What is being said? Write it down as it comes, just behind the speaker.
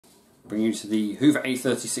bring you to the Hoover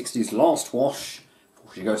A3060's last wash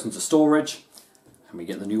before she goes into storage, and we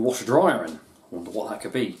get the new washer dryer in. I wonder what that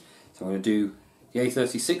could be. So I'm going to do the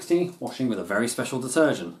A3060 washing with a very special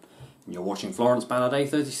detergent. And you're watching Florence Ballard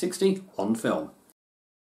A3060 on film.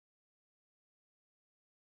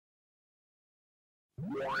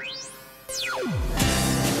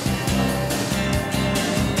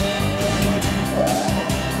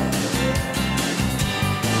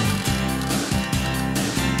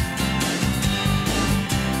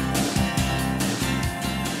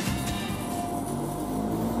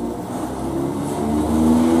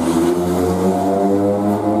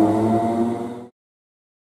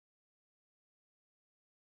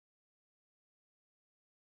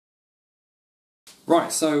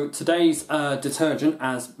 Right, so today's detergent,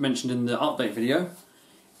 as mentioned in the update video,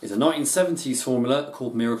 is a 1970s formula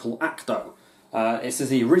called Miracle ACDO. This is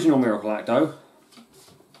the original Miracle ACDO,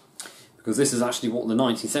 because this is actually what the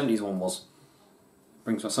 1970s one was.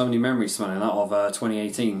 Brings back so many memories smelling that of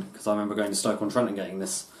 2018, because I remember going to Stoke-on-Trent and getting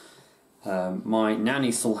this. My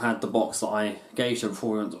nanny still had the box that I gave her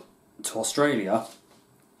before we went to Australia.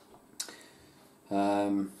 I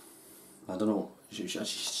don't know. She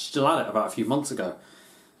still had it about a few months ago.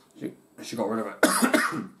 She got rid of it.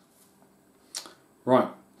 Right,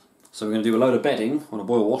 so we're going to do a load of bedding on a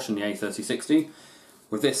boil wash in the A3060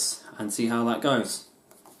 with this and see how that goes.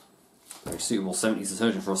 Very suitable 70s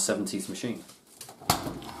detergent for a 70s machine.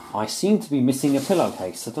 I seem to be missing a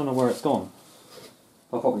pillowcase. I don't know where it's gone.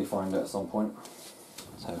 I'll probably find it at some point.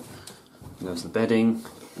 So, there's the bedding.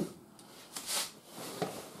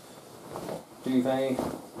 Duvet.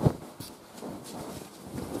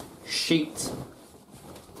 Sheet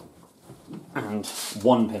and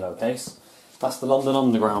one pillowcase. That's the London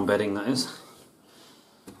Underground bedding, that is.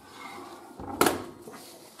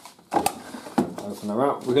 Open her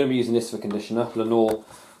up. We're going to be using this for conditioner, Lenore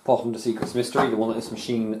Parfum de Secret's Mystery, the one that this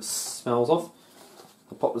machine smells of.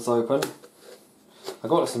 I'll pop this open. I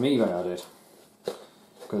got this from eBay, I did,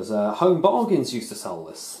 because Homebargains used to sell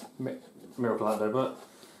this Miracle ACDO, but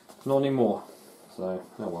not anymore. So,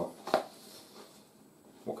 oh well.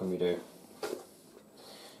 What can we do?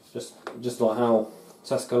 Just like how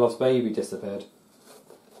Tesco Loves Baby disappeared.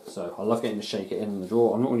 So I love getting to shake it in the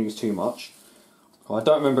drawer. I'm not going to use too much. Oh, I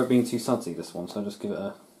don't remember it being too sudsy, this one, so I'll just give it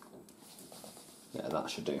a... Yeah,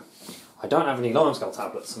 that should do. I don't have any limescale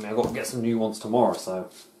tablets. I mean, I've got to get some new ones tomorrow, so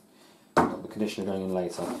I've got the conditioner going in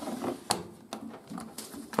later.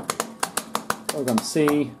 Program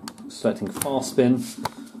C, selecting fast spin,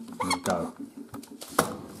 and go.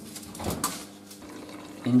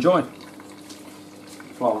 Enjoy!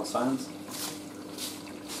 Florence fans.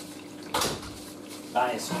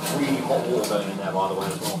 That is really hot water going in there, by the way,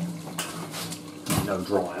 as well. No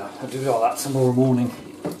dryer. I'll do all that tomorrow morning.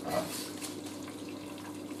 Yeah.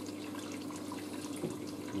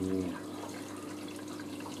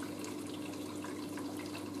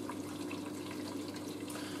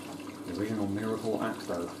 The original Miracle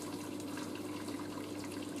ACDO.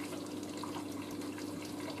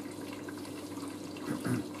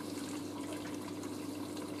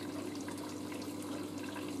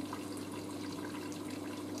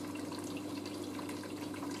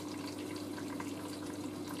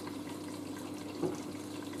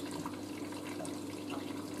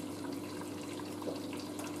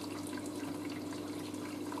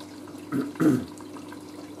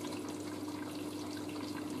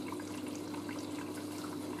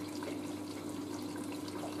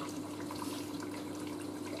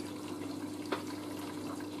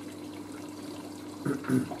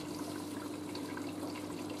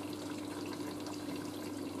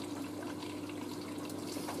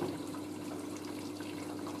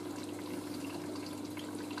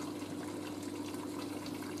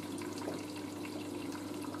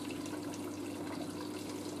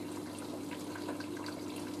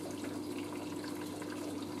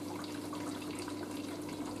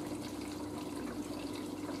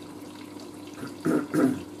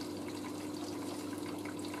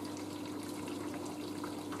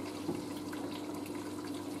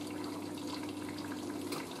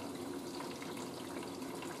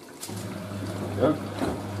 Go.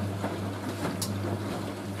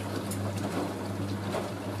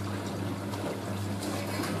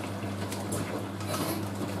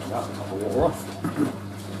 That's a couple of water off.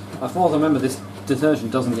 As far as I remember, this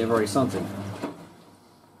detergent doesn't get very sudsy.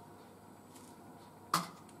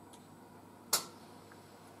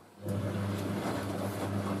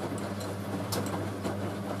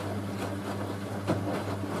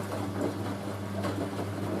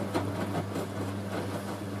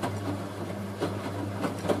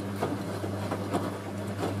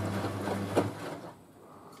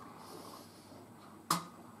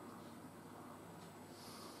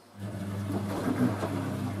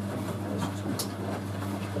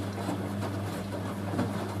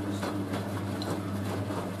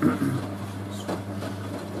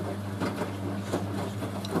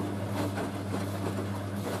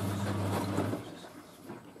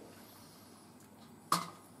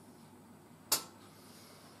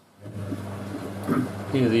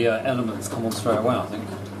 Here the elements come on straight away, I think.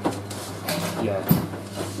 Yeah.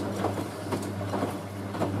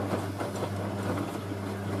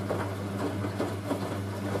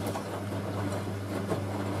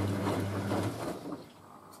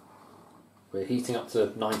 We're heating up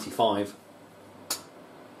to 95.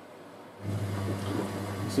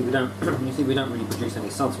 You see, we don't really produce any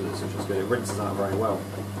suds with this, which is good. It rinses out very well.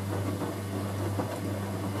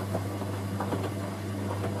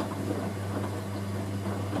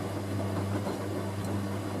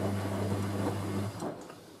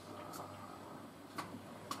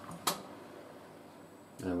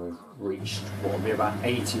 And we've reached what will be about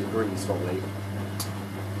 80 degrees probably.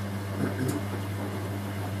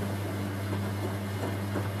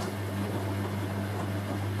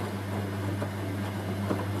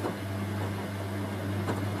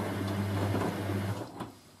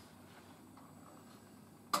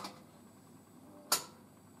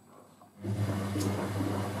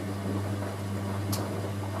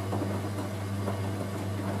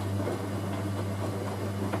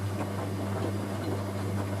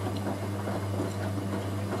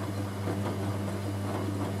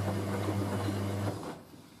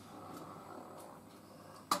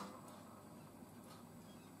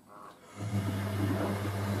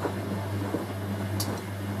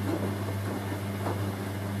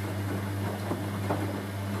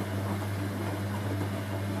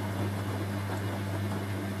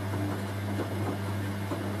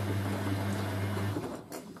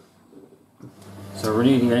 So we're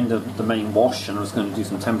near the end of the main wash, and I'm just going to do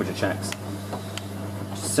some temperature checks.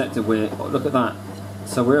 Just set to where, look at that.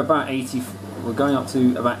 So we're about 80. We're going up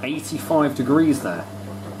to about 85 degrees there.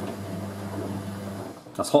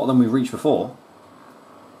 That's hotter than we've reached before.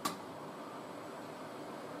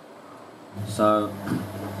 So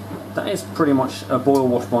that is pretty much a boil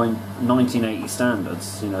wash by 1980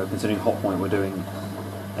 standards. You know, considering hot point we're doing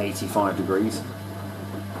 85 degrees.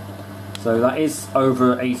 So that is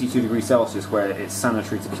over 82 degrees Celsius, where it's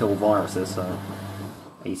sanitary to kill viruses. So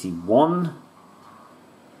 81.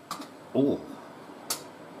 Oh,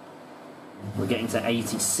 we're getting to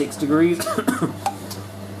 86 degrees.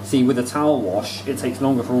 See, with a towel wash, it takes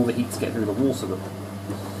longer for all the heat to get through the water. But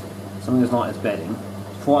something as light as bedding.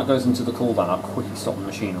 Before it goes into the cool down, I'll quickly stop the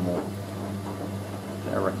machine and we'll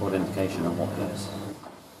get a record indication of what it is.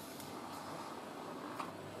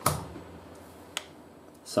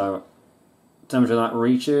 So temperature that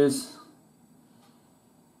reaches,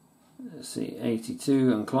 let's see,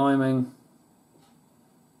 82 and climbing.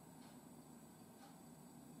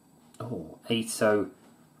 Oh, so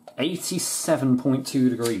 87.2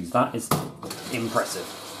 degrees. That is impressive.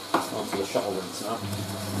 Onto the shuttle rinse now.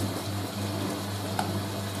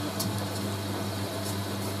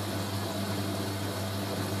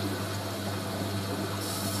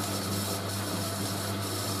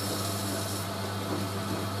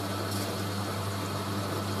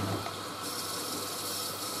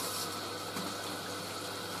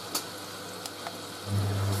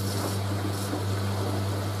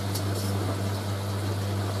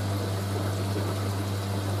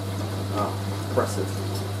 Impressive.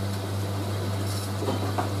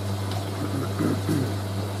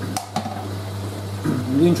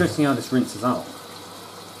 Really interesting how this rinses out.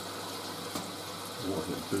 What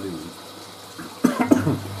is blue?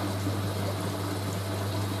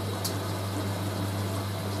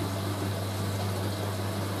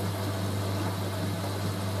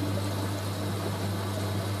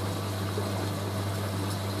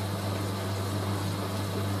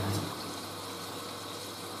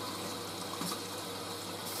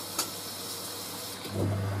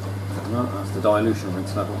 No, that's the dilution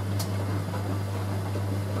rinse level.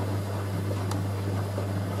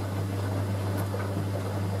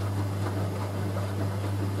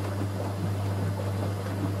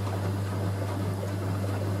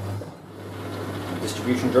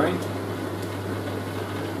 Distribution drain.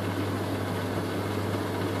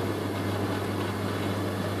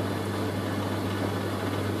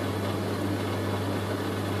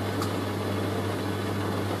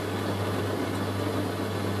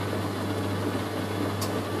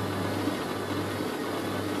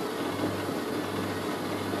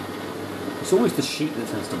 It's always the sheet that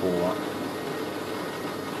tends to ball up.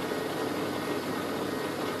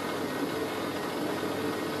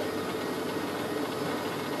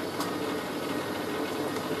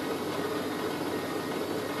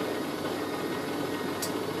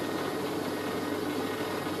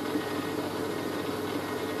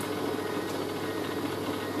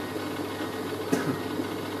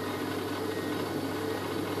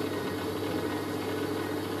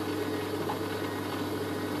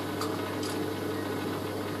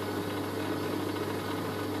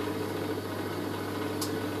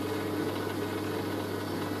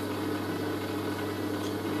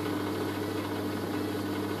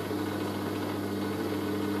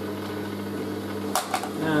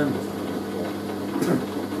 And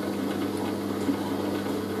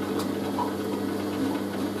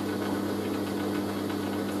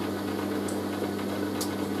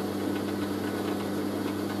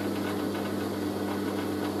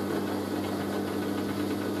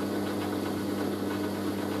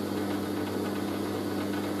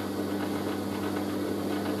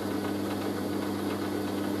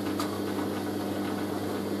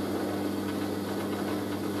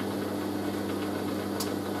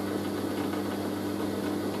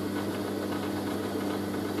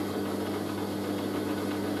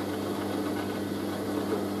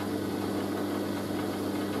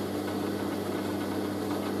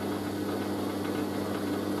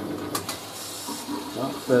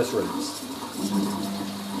first rinse.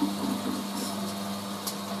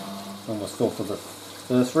 Almost full for the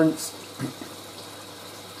first rinse.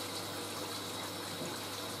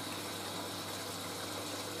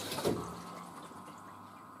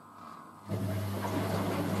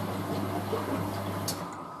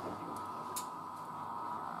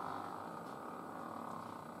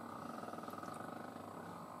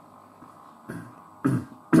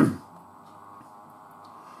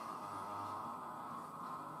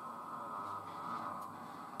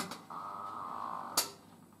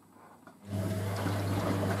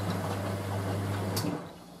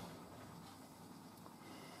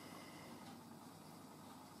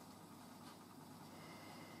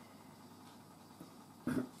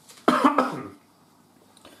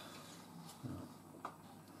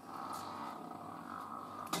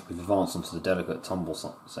 We've advanced onto the delicate tumble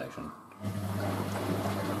section.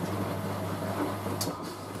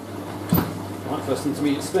 Right, first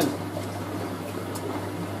intermediate spin.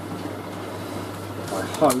 I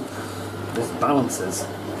hope this balances.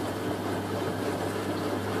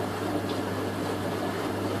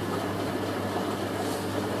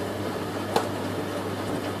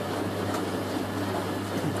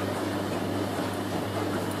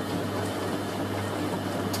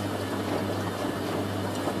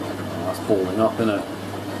 Falling up, isn't it?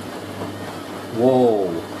 Whoa!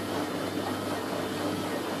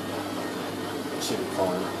 Should be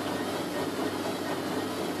fine.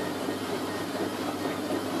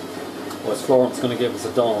 Well, is Florence going to give us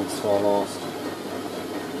a dance for our last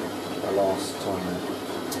time there?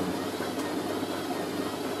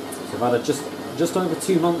 So I've had it just over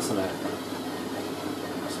 2 months in it.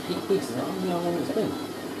 It's 8 weeks, isn't it? I don't know how long it's been.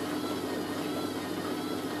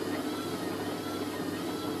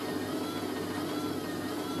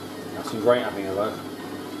 It's been great having her though.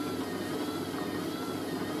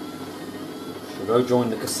 She'll go join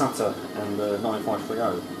the Cassata and the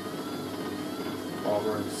 9530.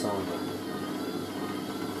 Barbara and Sandra.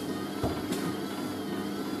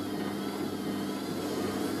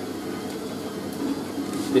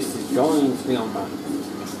 This is going to be unbalanced.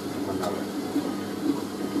 I know it.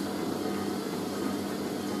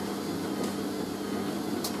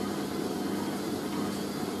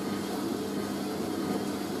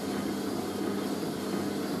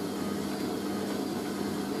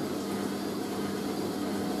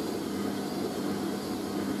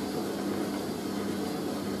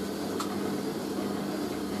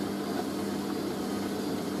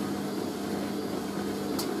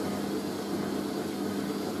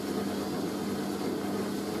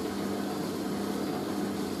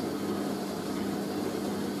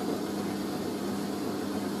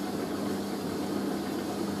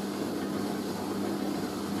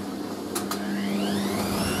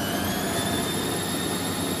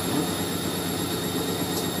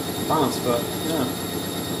 Balance, but yeah,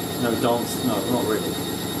 no dance, no, not really.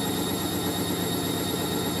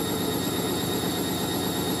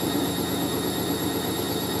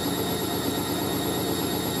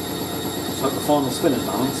 Just hope the final spin is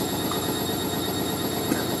balanced.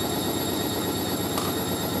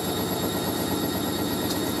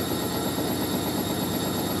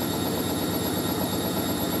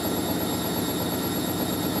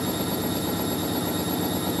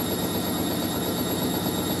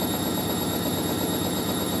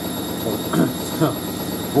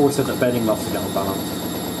 I've always said that bedding loves to get unbalanced.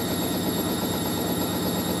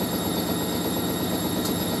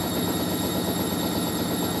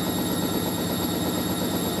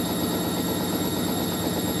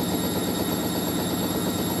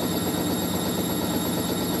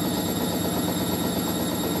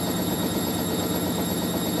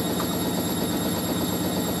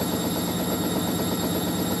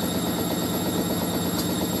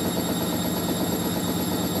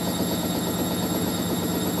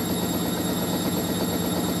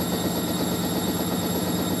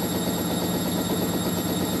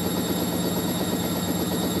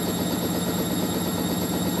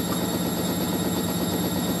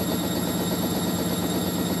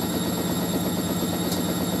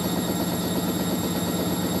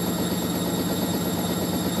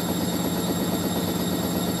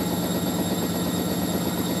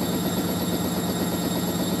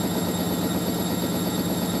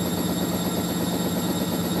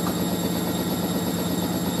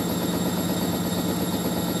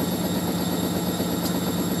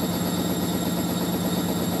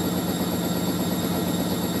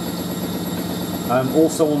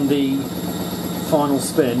 Also on the final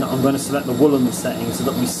spin, I'm going to select the woolen setting so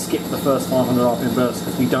that we skip the first 500 RPM bursts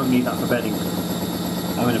because we don't need that for bedding.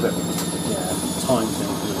 I'm in a bit of time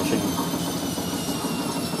thing for the machine.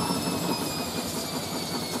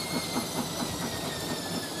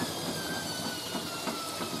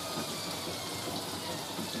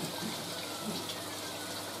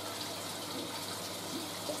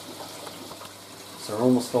 So we're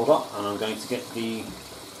almost filled up, and I'm going to get the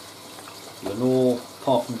Lenore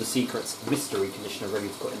Parfum de Secrets Mystery Conditioner ready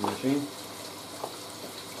to put in the machine.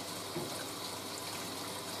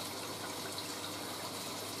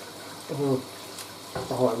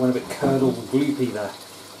 Oh, it went a bit curdled and gloopy there.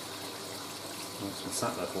 What's been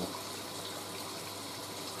sat there for?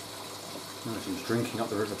 Oh, she was drinking up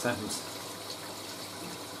the River Thames.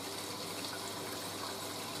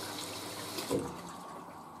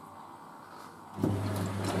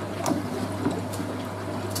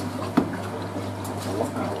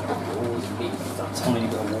 Tiny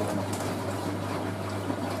bit of water.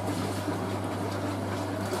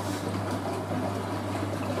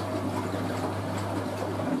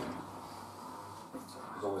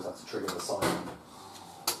 I always have to trigger the side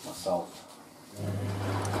myself.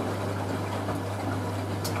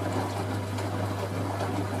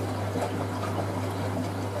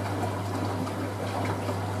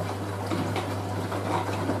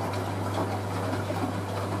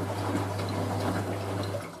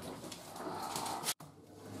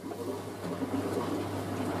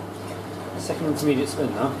 Second intermediate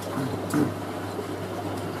spin now.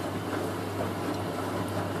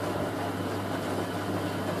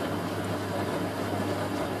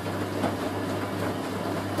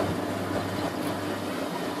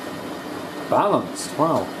 Balanced,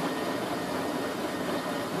 wow.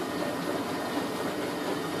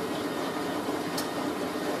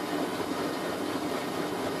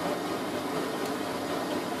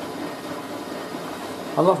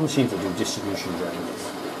 I love machines that do distribution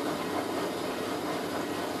drains.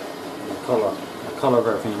 The colour of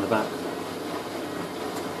everything in the back.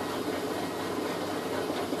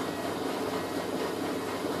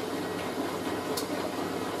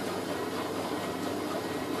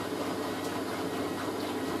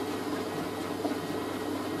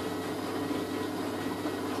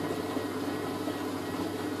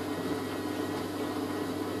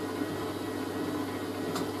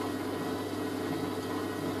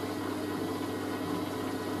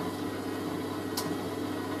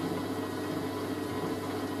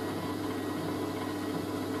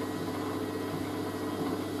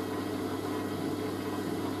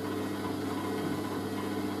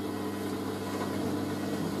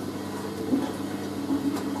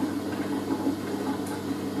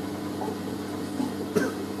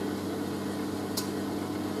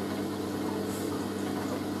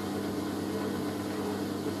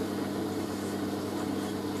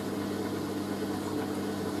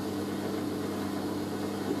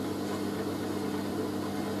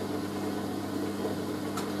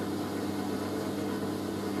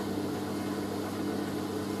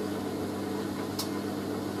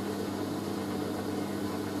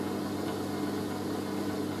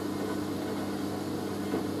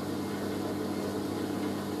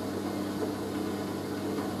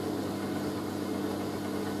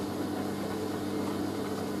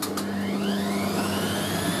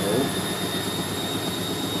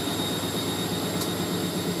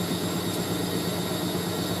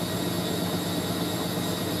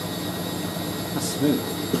 Smooth.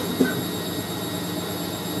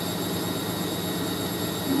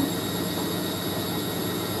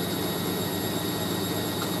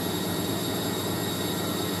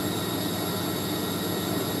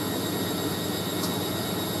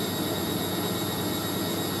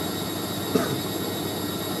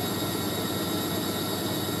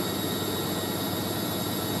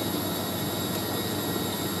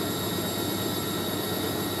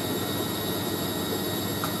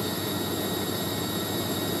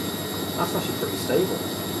 That's actually pretty stable.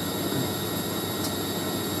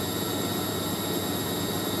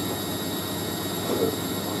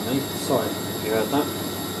 Sorry, you heard that?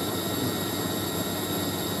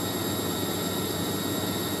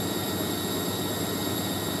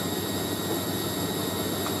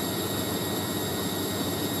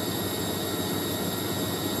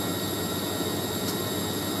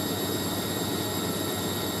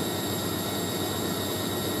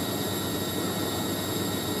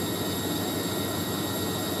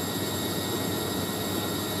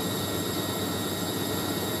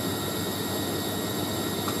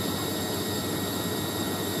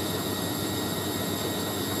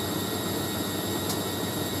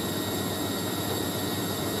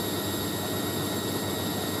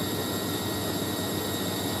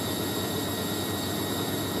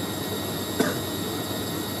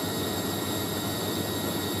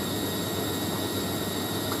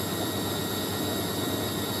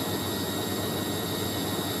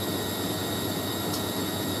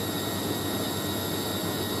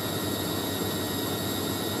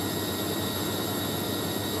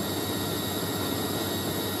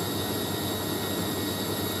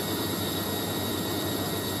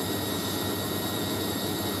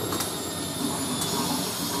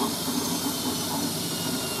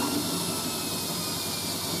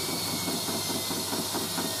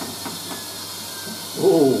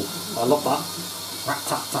 Oh, I love that. Rat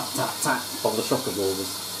tap tap tap tap of the shock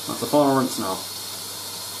absorbers. That's the final rinse now.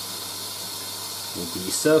 With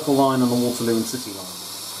the Circle line and the Waterloo and City line.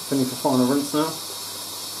 Finish the final rinse now. That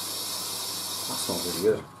smells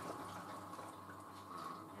really good.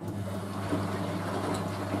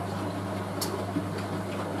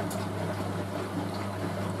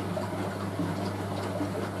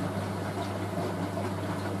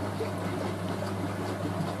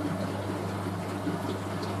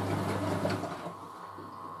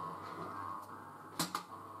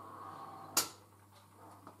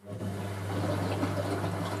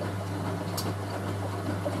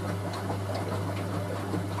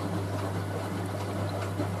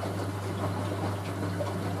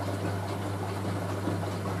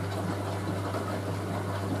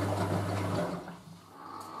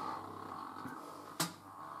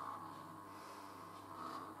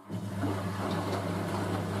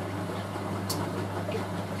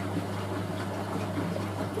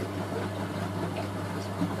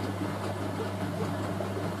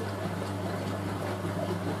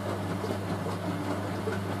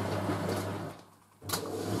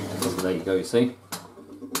 There you go, you see.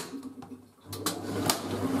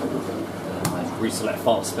 Reselect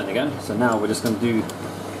file spin again. So now we're just going to do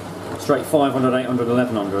straight 500, 800,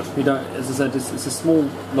 1100. You don't, as I said, it's a small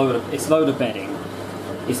load of bedding.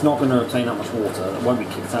 It's not going to retain that much water. It won't be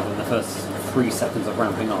kicked out in the first 3 seconds of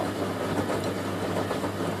ramping up.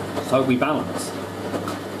 So we balance.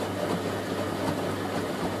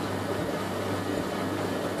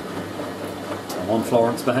 Come on,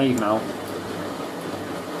 Florence, behave now.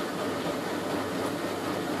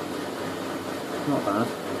 Not bad.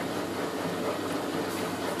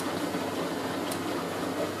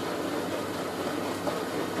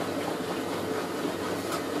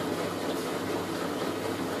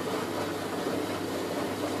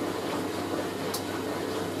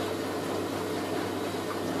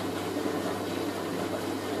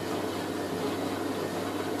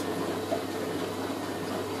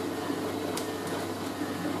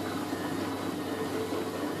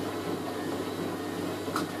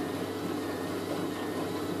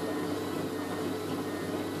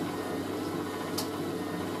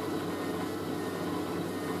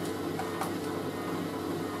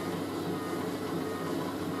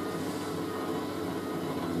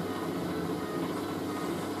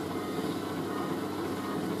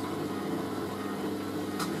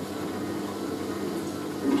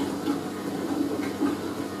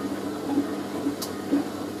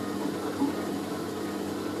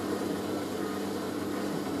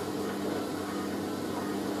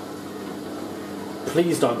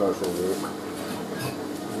 Please don't go for a walk.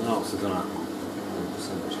 No, else is gonna happen.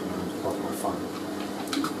 So much going to pop my phone.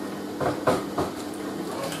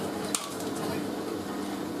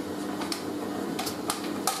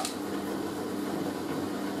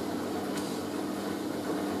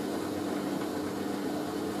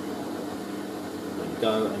 There you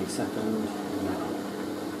go, any second. Now.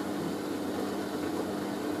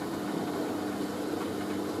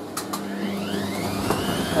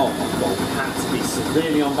 Oh my god, we had to be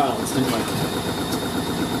severely unbalanced, didn't we?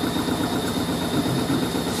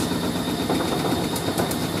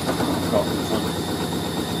 Oh god, this one.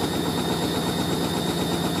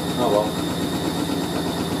 Oh well.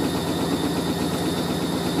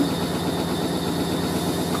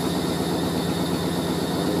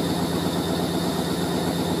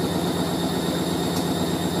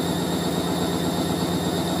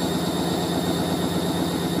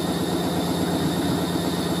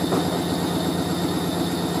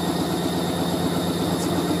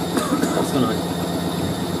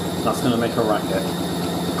 That's going to make a racket.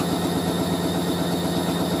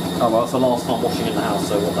 Oh well, it's the last time washing in the house,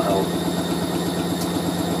 so what the hell.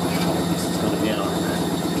 Oh, this is going to be a nightmare.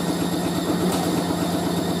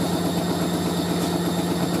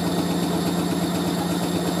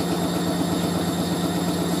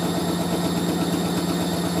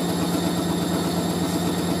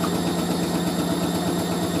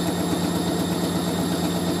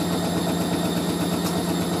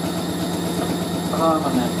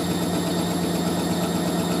 My neck.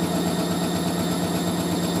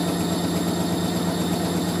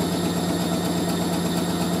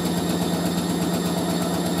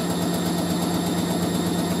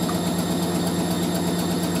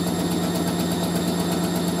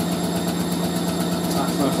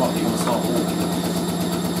 That's most likely going to start walking.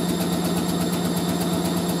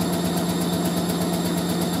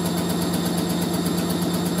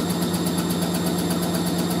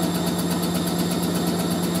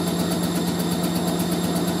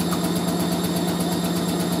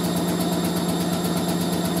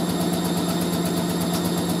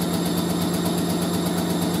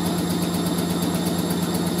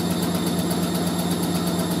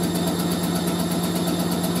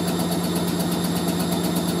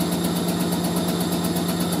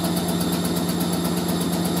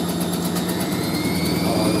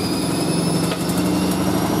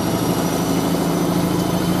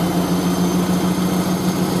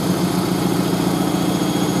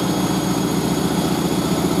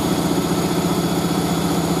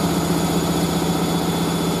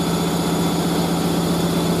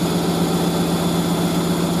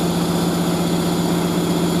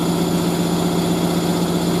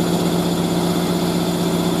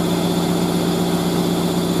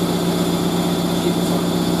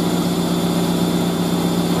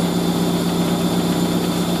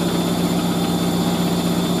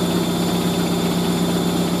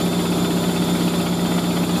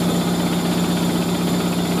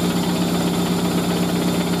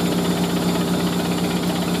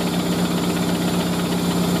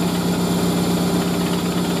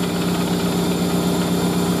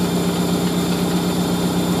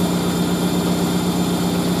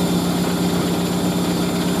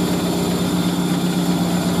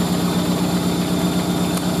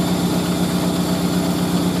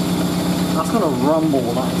 just going to rumble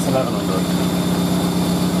that it's 1100.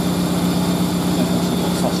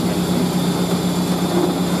 Not touching anything.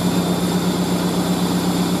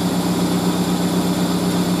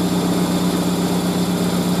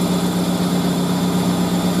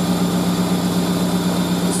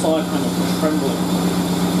 The side panels are trembling.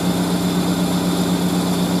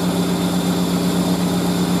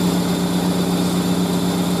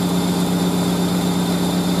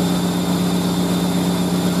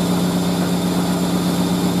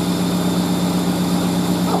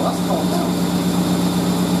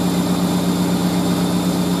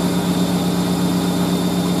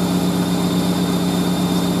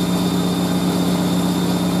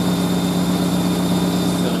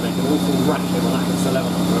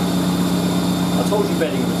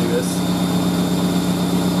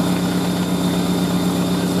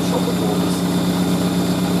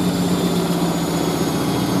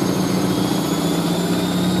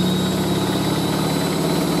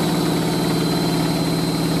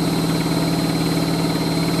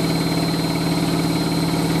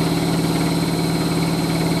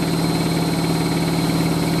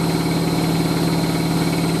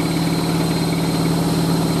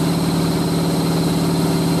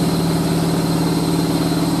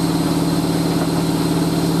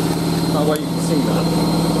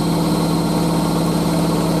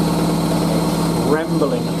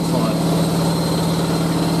 Trembling at the time.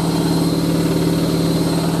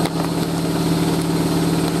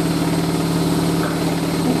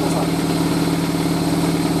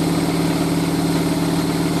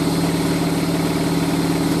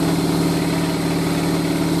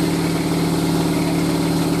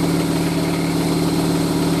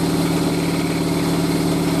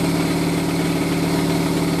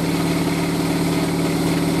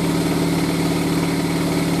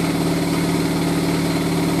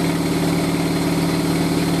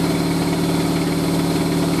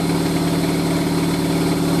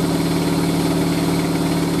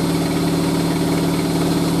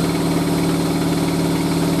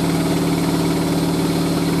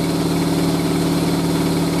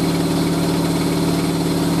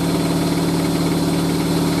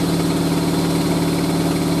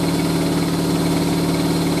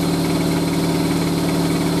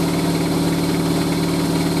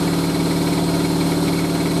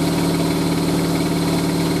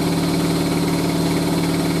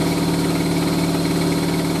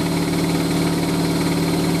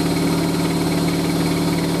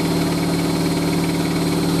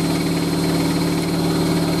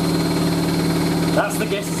 That's the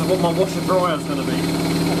guesses of what my washer dryer is going to be.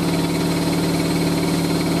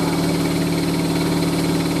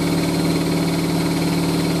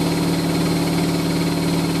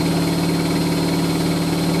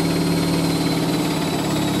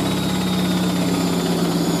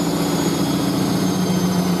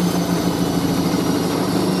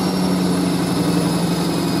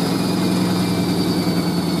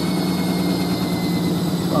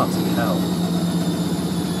 Bloody hell.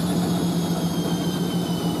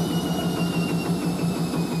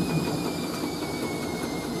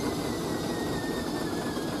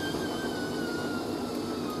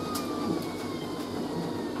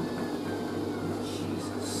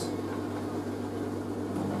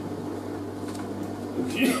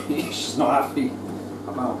 She's not happy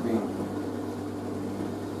about being.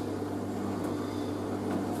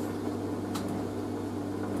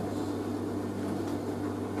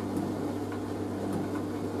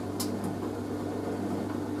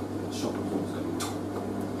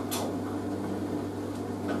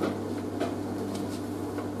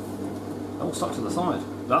 All stuck to the side.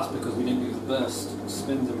 That's because we didn't do the burst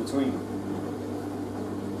spins in between.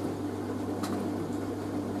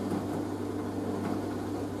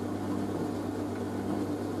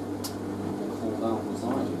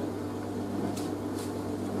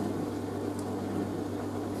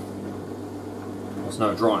 There's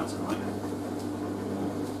no drying tonight.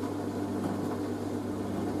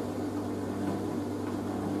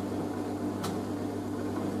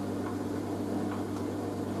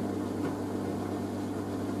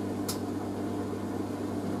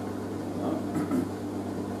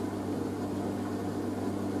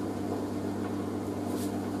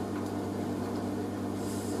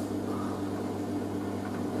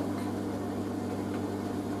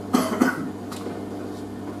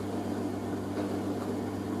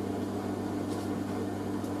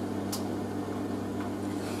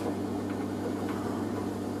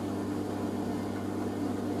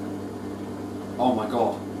 Oh my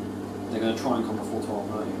god, they're going to try and come before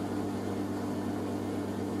 12:30.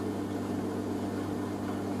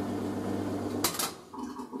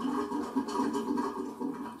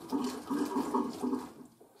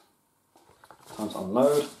 time to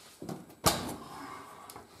unload.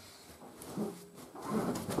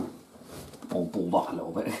 All balled up a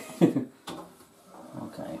little bit.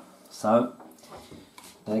 Okay, so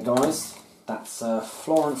there guys, that's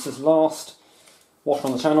Florence's last wash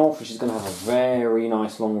on the channel, which is going to have a very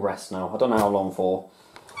nice long rest now. I don't know how long for,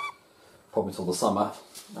 probably till the summer.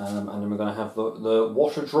 And then we're going to have the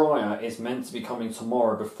washer dryer is meant to be coming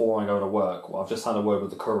tomorrow before I go to work. Well, I've just had a word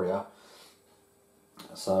with the courier,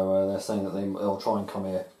 so they're saying that they'll try and come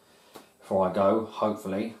here before I go,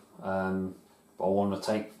 hopefully. But I want to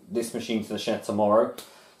take this machine to the shed tomorrow,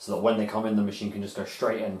 so that when they come in, the machine can just go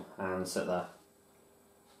straight in and sit there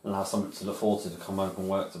and have something to look forward to come home from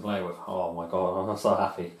work to play with. Oh my god, I'm so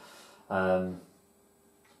happy.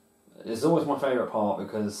 It's always my favourite part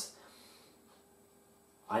because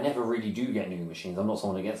I never really do get new machines. I'm not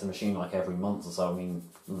someone that gets a machine like every month or so. I mean,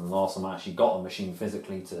 the last time I actually got a machine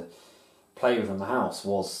physically to play with in the house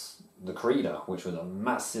was the Credo, which was a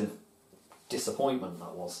massive disappointment,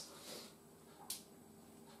 that was.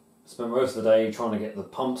 Spent most of the day trying to get the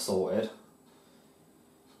pump sorted,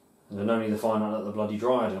 and then only to find out that the bloody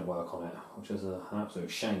dryer didn't work on it, which was an absolute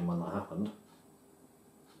shame when that happened.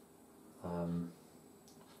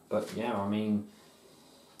 But yeah, I mean,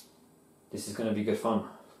 this is going to be good fun,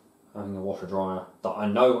 having a washer dryer that I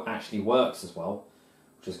know actually works as well,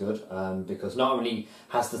 which is good, because not only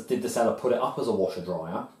did the seller put it up as a washer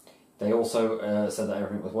dryer, they also said that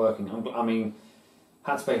everything was working. I mean,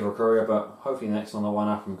 had to pay for a courier, but hopefully the next one that won't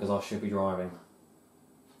happen because I should be driving,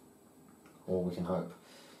 or we can hope.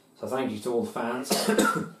 So thank you to all the fans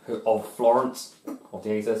of Florence, of the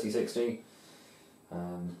A3060.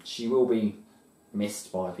 She will be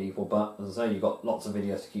missed by people, but as I say, you've got lots of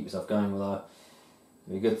videos to keep yourself going with her.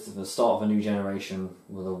 It'll be good to the start of a new generation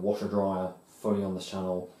with a washer dryer fully on this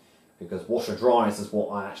channel, because washer dryers is what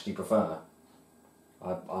I actually prefer.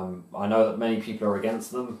 I know that many people are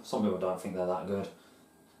against them. Some people don't think they're that good.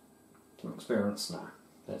 From experience, no,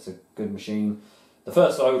 it's a good machine. The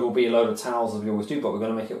first load will be a load of towels as we always do, but we're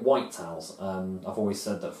going to make it white towels. I've always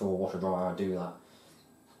said that for a washer dryer I do that.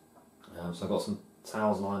 So I've got some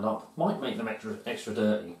towels lined up. Might make them extra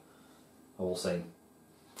dirty. I will see.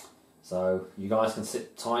 So you guys can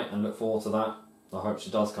sit tight and look forward to that. I hope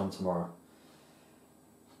she does come tomorrow.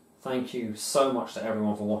 Thank you so much to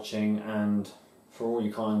everyone for watching and for all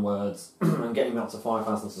your kind words and getting up to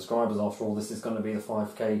 5,000 subscribers. After all, this is going to be the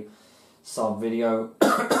 5k sub video.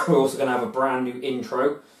 We're also going to have a brand new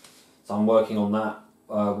intro, so I'm working on that.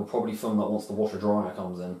 We'll probably film that once the washer dryer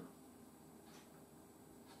comes in.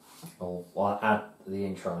 Or I'll add the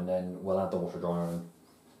intro and then we'll add the washer dryer in.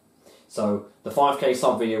 So the 5k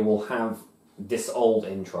sub video will have this old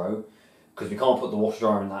intro, because we can't put the washer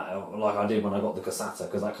dryer in that like I did when I got the Cassata,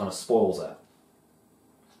 because that kind of spoils it.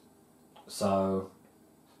 So,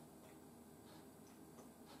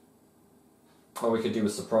 or we could do a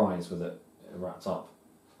surprise with it wrapped up.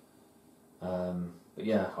 But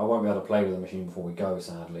yeah, I won't be able to play with the machine before we go,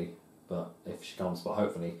 sadly. But if she comes, but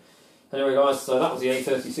hopefully. Anyway, guys, so that was the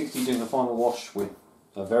A3060 doing the final wash with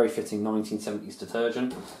a very fitting 1970s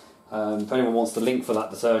detergent. If anyone wants the link for that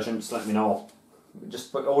detergent, just let me know.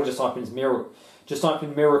 Just type in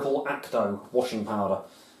Miracle ACDO washing powder.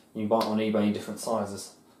 You can buy it on eBay in different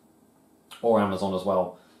sizes, or Amazon as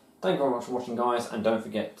well. Thank you very much for watching, guys, and don't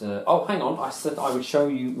forget to... Oh, hang on, I said I would show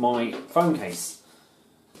you my phone case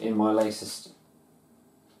in my latest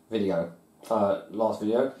video, last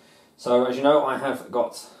video. So, as you know, I have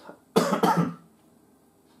got an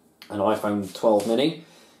iPhone 12 mini.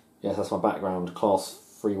 Yes, that's my background, class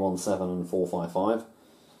 317 and 455.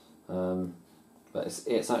 But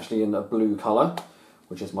it's actually in a blue colour,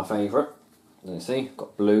 which is my favourite. You see,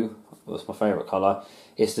 got blue. That's my favourite colour.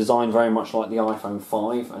 It's designed very much like the iPhone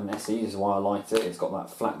 5 and SE, this is why I liked it. It's got that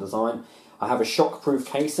flat design. I have a shockproof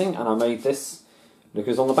casing, and I made this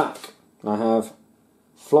because on the back I have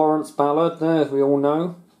Florence Ballard there, as we all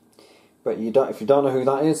know. But if you don't know who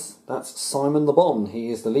that is, that's Simon the Bon.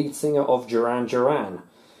 He is the lead singer of Duran Duran.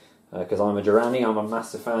 Because I'm a Durani, I'm a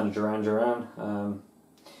massive fan of Duran Duran.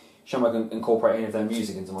 Shame I can incorporate any of their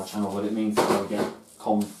music into my channel, but it means that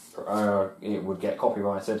it would get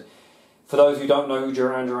copyrighted. For those who don't know who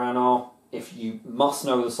Duran Duran are, if you must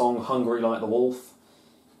know the song Hungry Like the Wolf,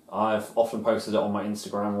 I've often posted it on my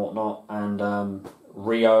Instagram and whatnot, and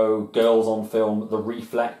Rio, Girls on Film, The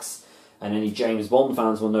Reflex, and any James Bond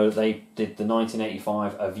fans will know that they did the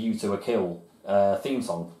 1985 A View to a Kill theme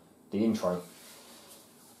song, the intro.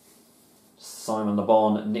 Simon the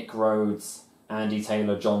Bon, Nick Rhodes, Andy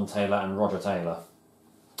Taylor, John Taylor and Roger Taylor.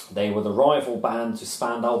 They were the rival band to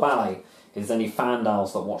Spandau Ballet. If there's any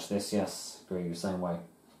Fandals that watch this, yes, agree the same way.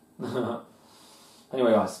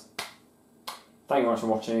 Anyway, guys, Thank you very much for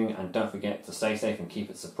watching, and don't forget to stay safe and keep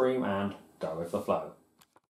it supreme and go with the flow.